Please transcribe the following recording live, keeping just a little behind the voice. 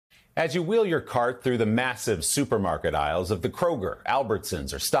As you wheel your cart through the massive supermarket aisles of the Kroger,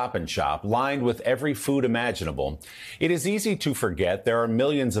 Albertsons, or Stop and Shop, lined with every food imaginable, it is easy to forget there are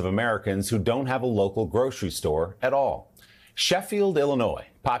millions of Americans who don't have a local grocery store at all. Sheffield, Illinois,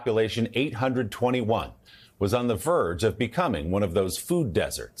 population 821, was on the verge of becoming one of those food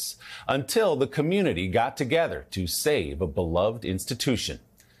deserts until the community got together to save a beloved institution.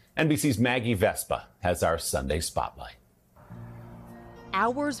 NBC's Maggie Vespa has our Sunday Spotlight.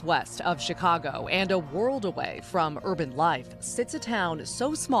 Hours west of Chicago and a world away from urban life sits a town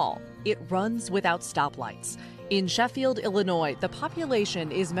so small it runs without stoplights. In Sheffield, Illinois, the population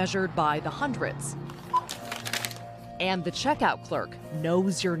is measured by the hundreds. And the checkout clerk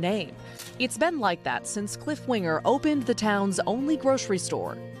knows your name. It's been like that since Cliff Winger opened the town's only grocery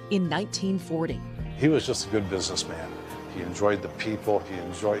store in 1940. He was just a good businessman. He enjoyed the people. He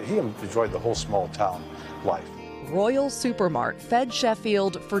enjoyed the whole small town life. Royal Supermart fed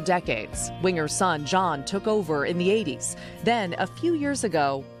Sheffield for decades. Winger's son, John, took over in the 80s. Then, a few years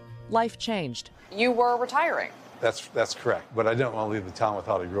ago, life changed. You were retiring. That's correct. But I didn't want to leave the town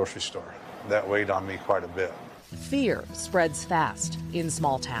without a grocery store. That weighed on me quite a bit. Fear spreads fast in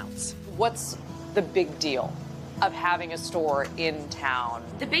small towns. What's the big deal of having a store in town?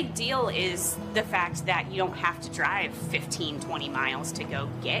 The big deal is the fact that you don't have to drive 15, 20 miles to go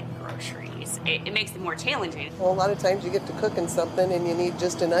get groceries. It makes it more challenging. Well, a lot of times you get to cooking something and you need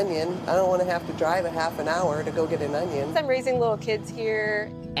just an onion. I don't want to have to drive a half an hour to go get an onion. I'm raising little kids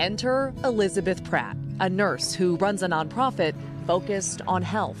here. Enter Elizabeth Pratt, a nurse who runs a nonprofit focused on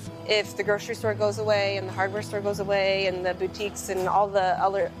health. If the grocery store goes away and the hardware store goes away and the boutiques and all the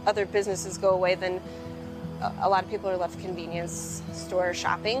other businesses go away, then a lot of people are left convenience store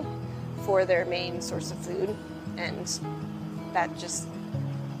shopping for their main source of food, and that just,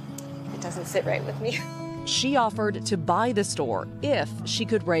 it doesn't sit right with me. She offered to buy the store if she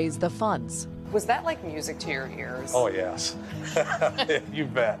could raise the funds. Was that like music to your ears? Oh, yes. You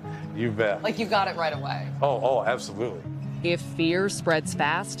bet. You bet. Like you got it right away? Oh, absolutely. If fear spreads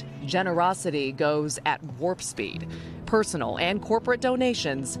fast, generosity goes at warp speed. Personal and corporate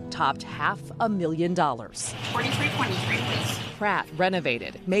donations topped $500,000. 4323, please. Pratt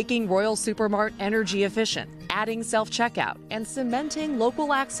renovated, making Royal Supermart energy efficient, adding self-checkout, and cementing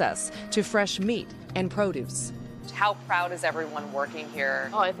local access to fresh meat and produce. How proud is everyone working here?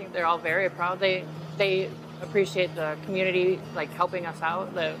 Oh, I think they're all very proud. They appreciate the community, like helping us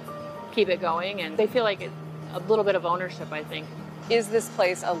out, to keep it going, and they feel like it's a little bit of ownership, I think. Is this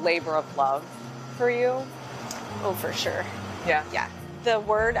place a labor of love for you? Oh, for sure. Yeah. Yeah. The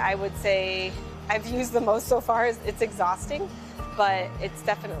word I would say I've used the most so far is it's exhausting, but it's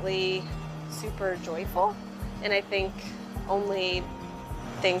definitely super joyful. And I think only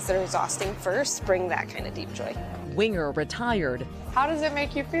things that are exhausting first bring that kind of deep joy. Winger retired. How does it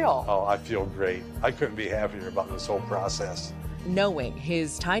make you feel? Oh, I feel great. I couldn't be happier about this whole process. Knowing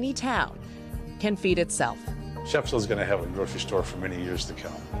his tiny town can feed itself. Sheffield's going to have a grocery store for many years to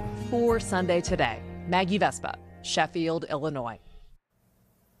come. For Sunday Today, Maggie Vespa, Sheffield, Illinois.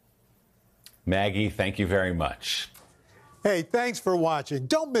 Maggie, thank you very much. Hey, thanks for watching.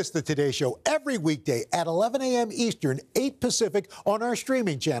 Don't miss the Today Show every weekday at 11 a.m. Eastern, 8 Pacific on our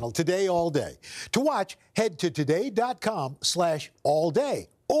streaming channel, Today All Day. To watch, head to today.com/allday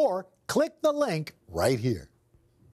or click the link right here.